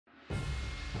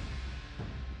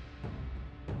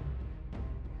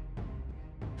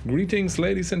Greetings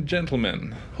ladies and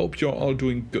gentlemen, hope you're all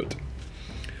doing good.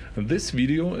 This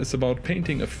video is about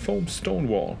painting a foam stone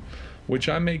wall, which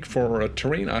I make for a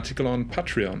terrain article on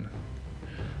Patreon.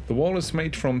 The wall is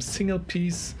made from single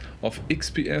piece of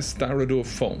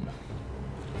XPS-foam.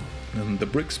 And the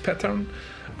bricks pattern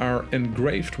are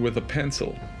engraved with a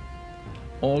pencil.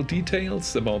 All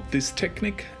details about this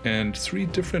technique and 3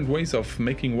 different ways of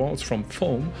making walls from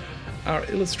foam are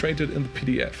illustrated in the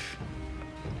PDF.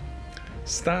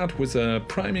 Start with a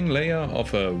priming layer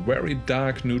of a very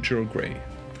dark neutral gray.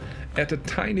 Add a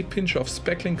tiny pinch of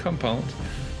speckling compound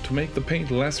to make the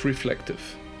paint less reflective.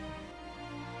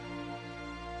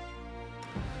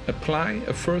 Apply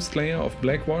a first layer of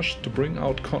black wash to bring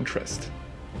out contrast.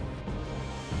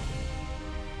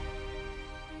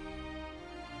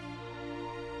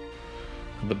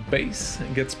 The base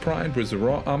gets primed with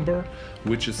raw umber,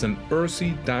 which is an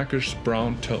earthy, darkish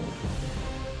brown tone.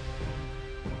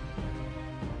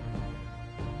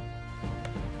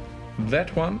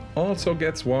 That one also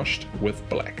gets washed with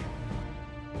black.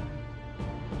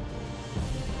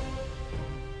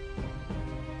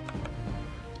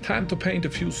 Time to paint a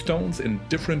few stones in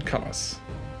different colors.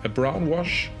 A brown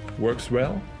wash works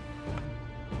well.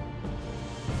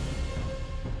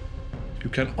 You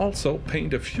can also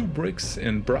paint a few bricks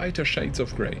in brighter shades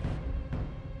of gray.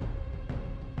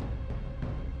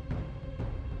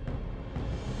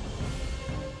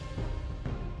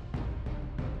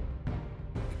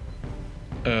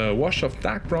 A wash of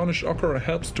dark brownish ochre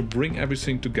helps to bring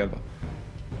everything together.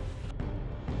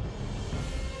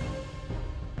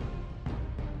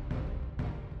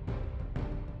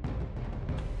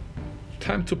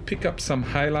 Time to pick up some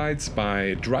highlights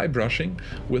by dry brushing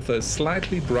with a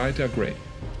slightly brighter gray.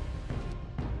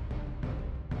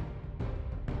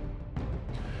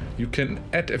 You can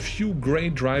add a few gray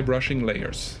dry brushing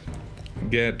layers.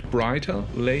 Get brighter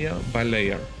layer by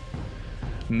layer.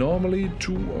 Normally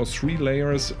 2 or 3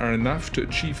 layers are enough to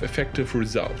achieve effective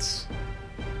results.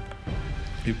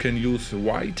 You can use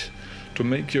white to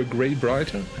make your gray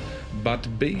brighter, but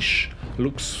beige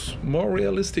looks more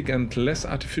realistic and less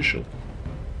artificial.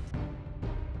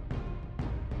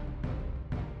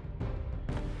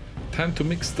 Time to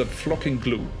mix the flocking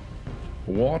glue.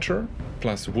 Water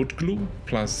plus wood glue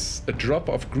plus a drop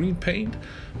of green paint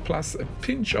plus a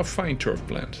pinch of fine turf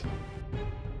blend.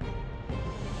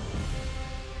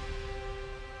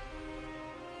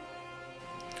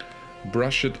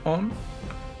 Brush it on,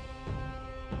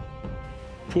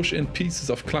 push in pieces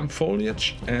of clump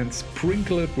foliage and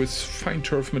sprinkle it with fine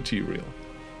turf material.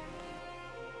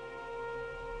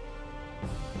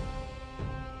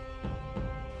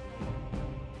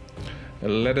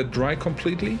 Let it dry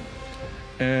completely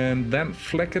and then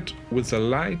fleck it with a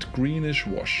light greenish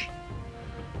wash,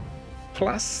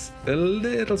 plus a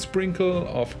little sprinkle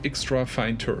of extra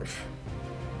fine turf.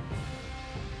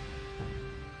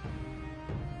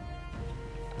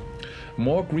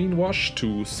 More green wash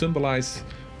to symbolize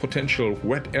potential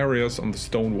wet areas on the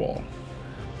stone wall.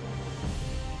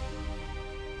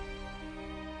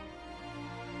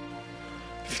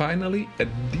 Finally, a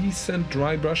decent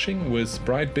dry brushing with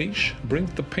bright beige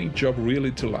brings the paint job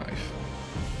really to life.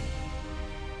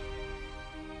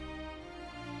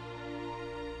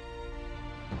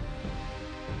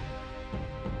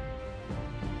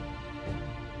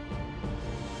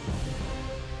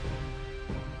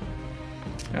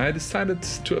 I decided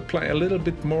to apply a little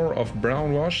bit more of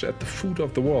brown wash at the foot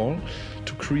of the wall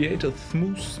to create a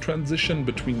smooth transition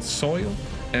between soil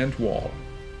and wall.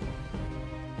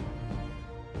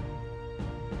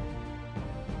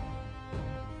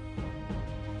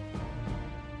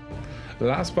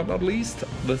 Last but not least,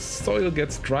 the soil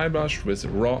gets dry brushed with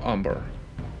raw umber.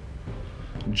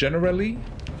 Generally,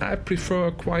 I prefer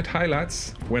quite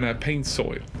highlights when I paint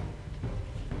soil.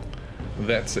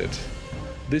 That's it.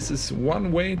 This is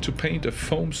one way to paint a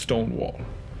foam stone wall.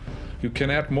 You can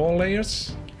add more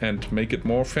layers and make it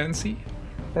more fancy,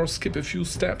 or skip a few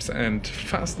steps and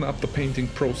fasten up the painting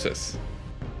process.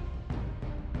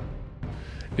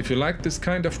 If you like this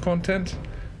kind of content,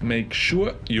 make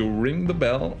sure you ring the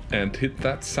bell and hit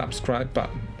that subscribe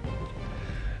button.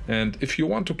 And if you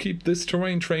want to keep this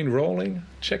terrain train rolling,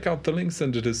 check out the links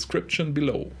in the description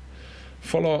below.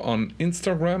 Follow on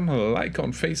Instagram, like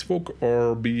on Facebook,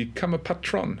 or become a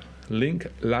patron. Link,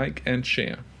 like and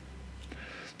share.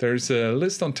 There is a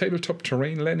list on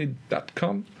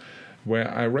tabletop.terrainlenny.com where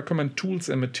I recommend tools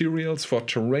and materials for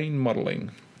terrain modeling.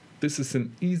 This is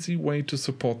an easy way to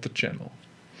support the channel.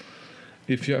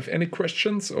 If you have any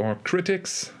questions or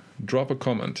critics, drop a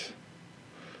comment.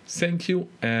 Thank you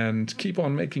and keep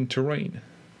on making terrain.